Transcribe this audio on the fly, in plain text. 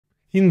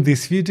In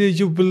this video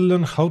you will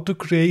learn how to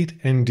create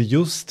and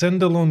use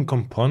standalone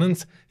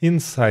components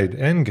inside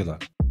Angular.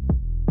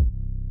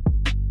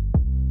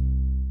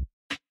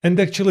 And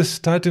actually,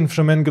 starting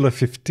from Angular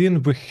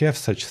 15 we have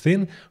such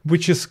thing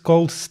which is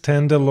called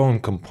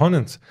standalone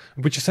components,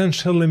 which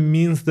essentially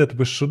means that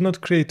we should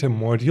not create a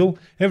module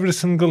every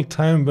single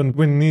time when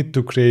we need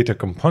to create a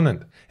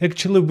component.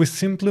 Actually, we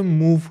simply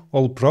move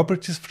all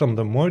properties from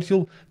the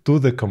module to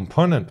the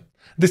component.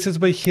 This is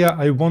why here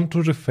I want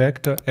to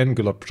refactor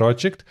Angular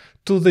project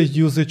to the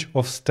usage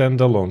of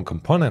standalone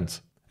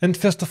components. And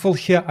first of all,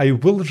 here I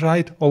will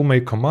write all my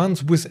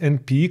commands with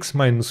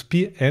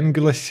npx-p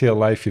Angular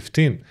CLI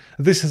 15.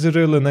 This is a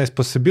really nice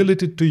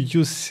possibility to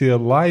use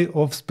CLI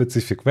of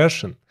specific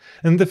version.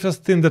 And the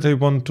first thing that I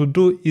want to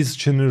do is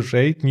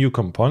generate new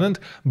component,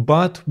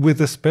 but with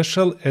a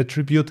special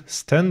attribute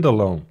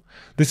standalone.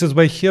 This is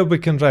why here we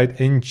can write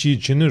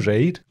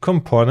ng-generate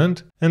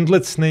component and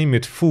let's name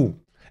it foo.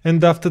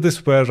 And after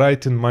this we're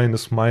writing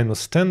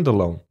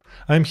 --standalone.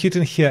 I'm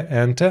hitting here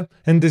enter,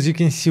 and as you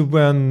can see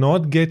we're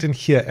not getting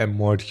here a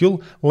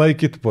module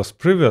like it was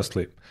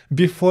previously.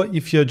 Before,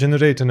 if you're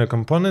generating a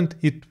component,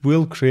 it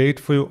will create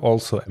for you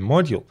also a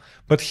module.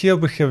 But here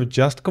we have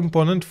just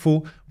component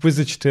foo with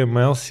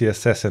HTML,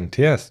 CSS and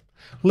TS.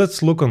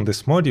 Let's look on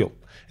this module.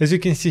 As you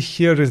can see,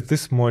 here is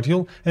this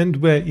module and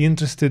we're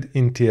interested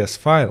in TS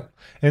file.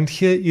 And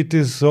here it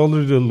is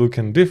already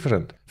looking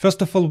different.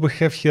 First of all, we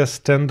have here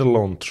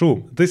standalone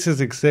true. This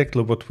is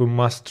exactly what we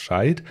must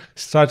write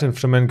starting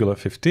from Angular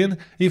 15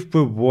 if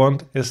we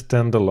want a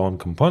standalone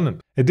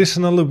component.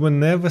 Additionally, we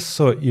never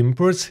saw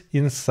imports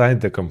inside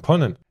the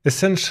component.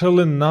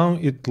 Essentially, now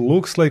it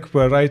looks like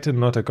we're writing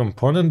not a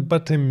component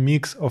but a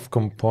mix of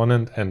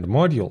component and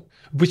module.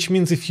 Which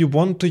means if you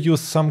want to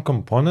use some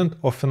component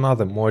of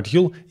another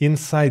module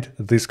inside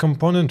this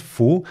component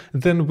foo,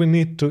 then we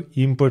need to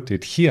import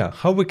it here.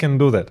 How we can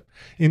do that?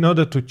 In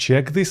order to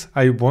check this,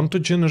 I want to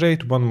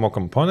generate one more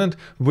component,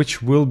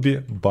 which will be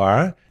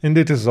bar, and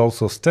it is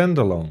also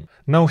standalone.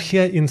 Now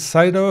here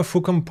inside our foo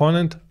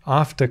component,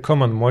 after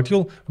common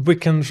module, we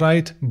can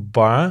write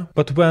bar,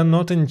 but we are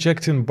not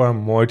injecting bar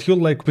module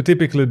like we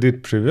typically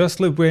did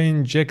previously, we are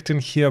injecting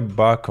here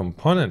bar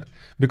component,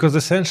 because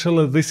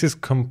essentially this is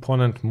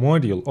component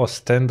module or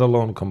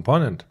standalone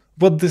component.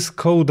 What this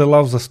code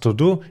allows us to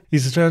do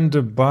is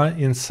render bar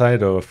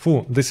inside our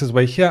foo. This is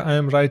why here I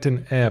am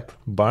writing app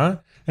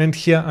bar, and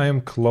here I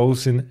am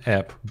closing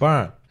app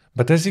bar.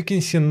 But as you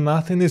can see,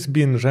 nothing is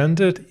being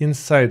rendered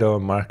inside our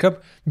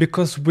markup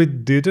because we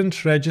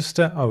didn't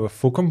register our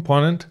foo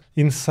component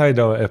inside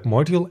our app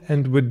module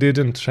and we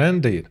didn't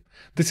render it.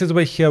 This is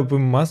why here we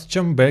must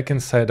jump back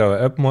inside our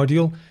app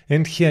module,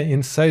 and here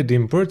inside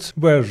imports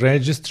we're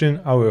registering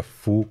our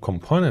foo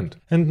component.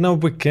 And now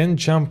we can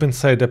jump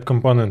inside app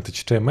component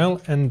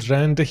HTML and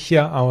render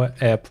here our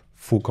app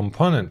foo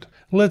component.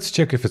 Let's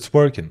check if it's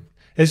working.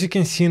 As you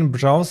can see in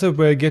browser,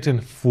 we're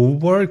getting foo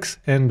works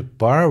and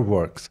bar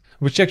works,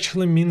 which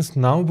actually means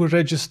now we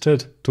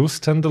registered two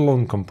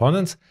standalone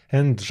components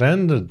and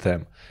rendered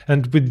them,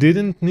 and we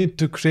didn't need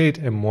to create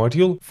a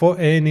module for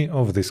any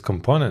of this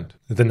component.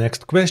 The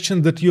next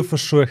question that you for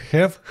sure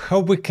have, how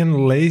we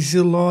can lazy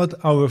load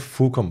our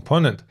foo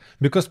component,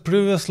 because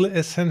previously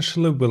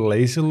essentially we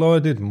lazy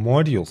loaded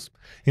modules.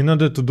 In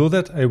order to do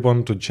that, I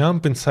want to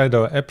jump inside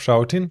our app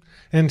routing,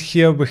 and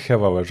here we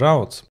have our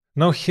routes.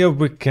 Now here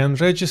we can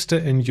register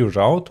a new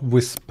route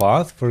with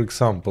path, for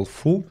example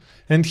foo,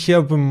 and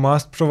here we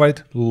must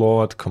provide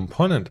load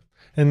component.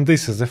 And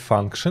this is a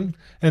function,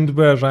 and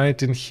we're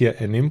writing here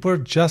an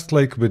import just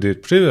like we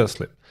did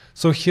previously.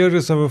 So here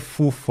is our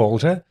foo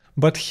folder,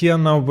 but here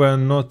now we're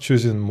not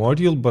choosing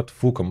module but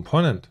foo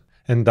component.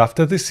 And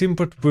after this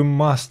import we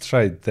must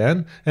write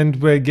then,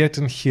 and we're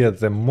getting here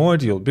the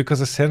module,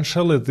 because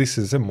essentially this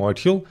is a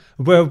module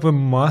where we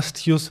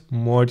must use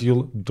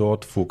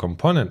module.foo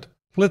component.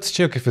 Let's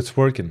check if it's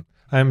working.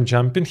 I am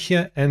jumping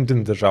here and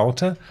in the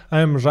router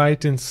I am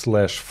writing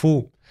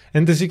 /foo.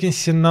 And as you can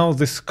see now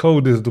this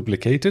code is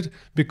duplicated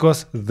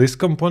because this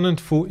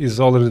component foo is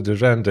already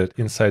rendered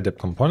inside app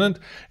component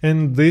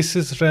and this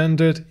is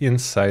rendered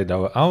inside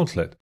our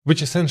outlet.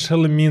 Which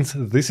essentially means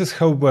this is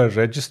how we're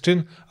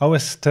registering our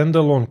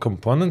standalone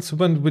components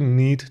when we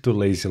need to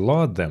lazy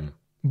load them.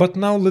 But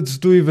now let's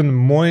do even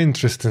more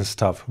interesting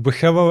stuff. We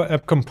have our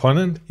app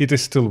component, it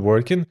is still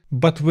working,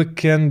 but we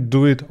can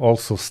do it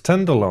also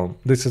standalone.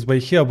 This is why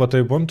here what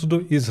I want to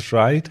do is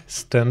write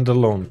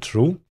standalone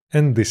true,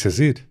 and this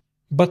is it.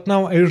 But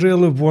now I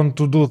really want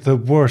to do the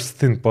worst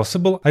thing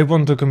possible. I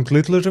want to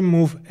completely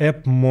remove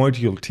app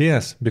module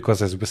TS,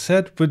 because as we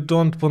said, we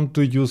don't want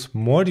to use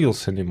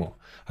modules anymore.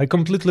 I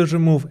completely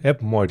remove app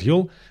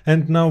module,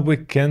 and now we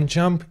can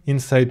jump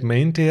inside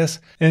main TS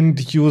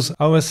and use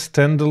our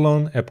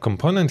standalone app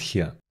component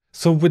here.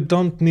 So we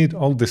don't need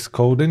all this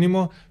code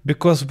anymore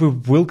because we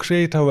will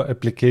create our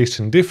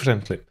application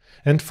differently.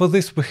 And for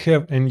this we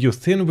have a new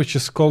thing which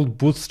is called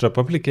bootstrap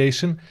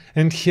application,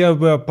 and here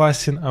we are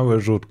passing our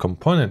root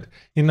component.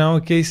 In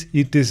our case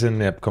it is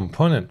an app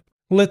component.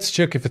 Let's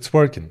check if it's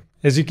working.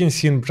 As you can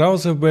see in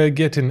browser, we're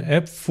getting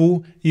app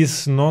foo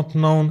is not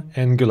known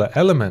Angular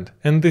element,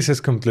 and this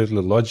is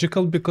completely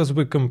logical because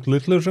we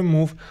completely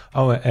remove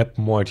our app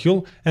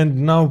module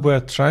and now we're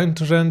trying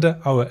to render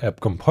our app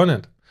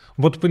component.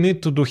 What we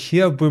need to do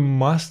here, we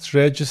must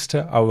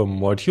register our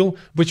module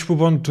which we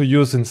want to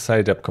use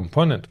inside app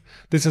component.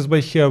 This is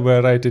why here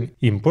we're writing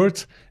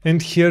imports,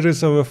 and here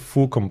is our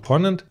foo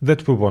component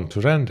that we want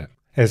to render.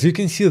 As you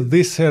can see,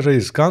 this error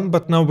is gone,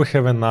 but now we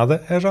have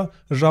another error: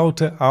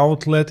 router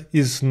outlet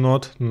is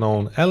not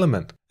known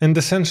element. And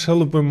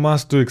essentially we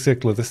must do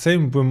exactly the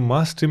same, we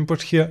must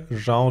import here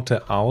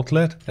router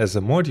outlet as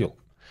a module.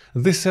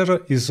 This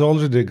error is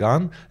already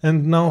gone,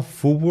 and now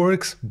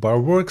foo-works,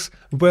 bar-works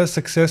were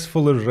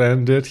successfully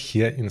rendered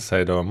here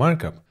inside our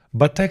markup.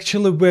 But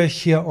actually we're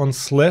here on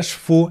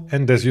 /foo,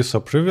 and as you saw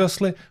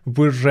previously,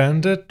 we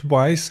rendered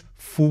twice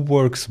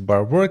foo-works,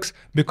 bar-works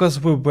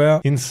because we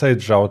were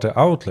inside router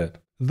outlet.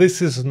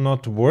 This is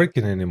not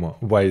working anymore.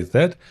 Why is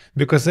that?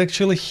 Because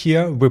actually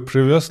here we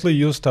previously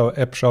used our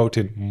app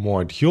routing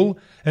module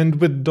and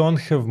we don't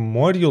have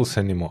modules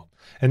anymore.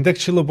 And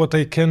actually what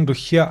I can do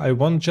here, I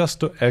want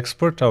just to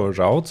export our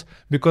routes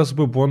because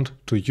we want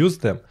to use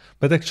them.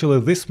 But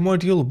actually this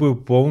module we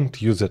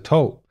won't use at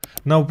all.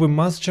 Now we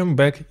must jump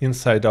back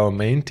inside our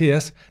main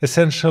TS.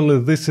 Essentially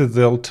this is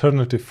the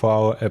alternative for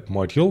our app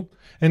module.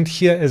 And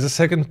here as a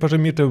second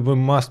parameter we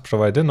must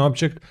provide an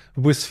object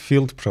with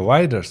field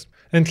providers.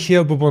 And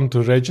here we want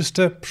to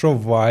register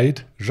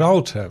provide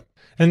router.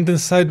 And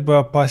inside we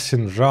are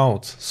passing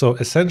routes. So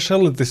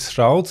essentially these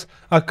routes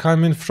are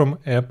coming from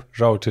app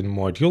routing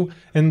module,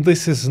 and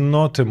this is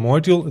not a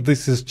module,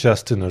 this is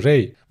just an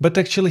array. But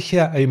actually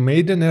here I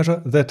made an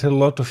error that a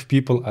lot of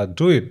people are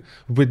doing.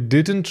 We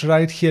didn't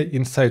write here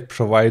inside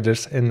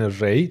providers an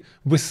array,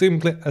 we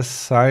simply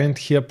assigned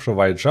here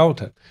provide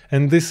router.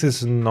 And this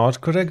is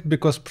not correct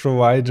because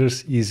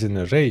providers is an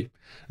array.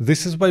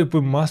 This is why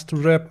we must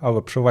wrap our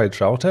provide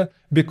router,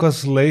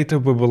 because later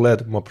we will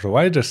add more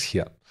providers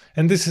here.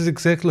 And this is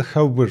exactly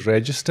how we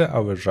register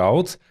our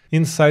routes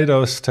inside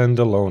our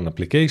standalone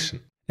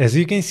application. As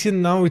you can see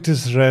now it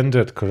is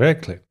rendered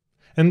correctly.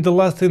 And the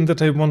last thing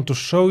that I want to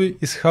show you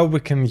is how we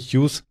can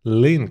use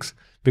links,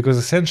 because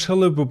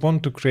essentially we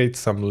want to create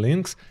some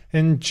links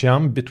and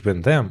jump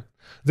between them.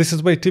 This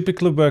is why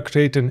typically we are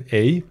creating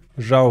a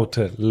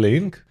router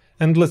link,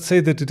 and let's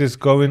say that it is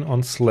going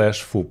on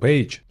 /foo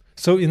page.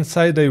 So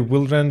inside I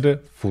will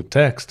render foo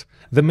text.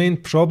 The main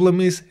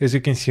problem is, as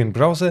you can see in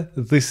browser,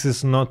 this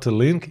is not a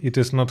link, it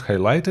is not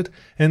highlighted,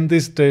 and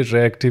this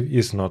directive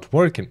is not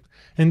working.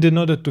 And in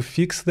order to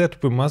fix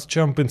that, we must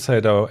jump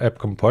inside our app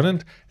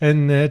component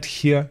and add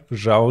here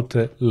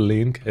router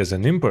link as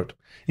an import.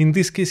 In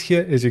this case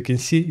here, as you can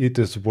see, it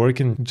is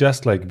working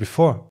just like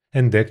before.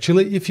 And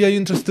actually, if you are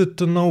interested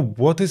to know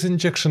what is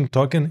injection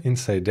token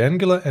inside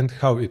Angular and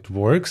how it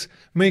works,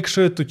 make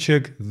sure to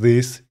check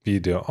this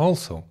video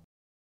also.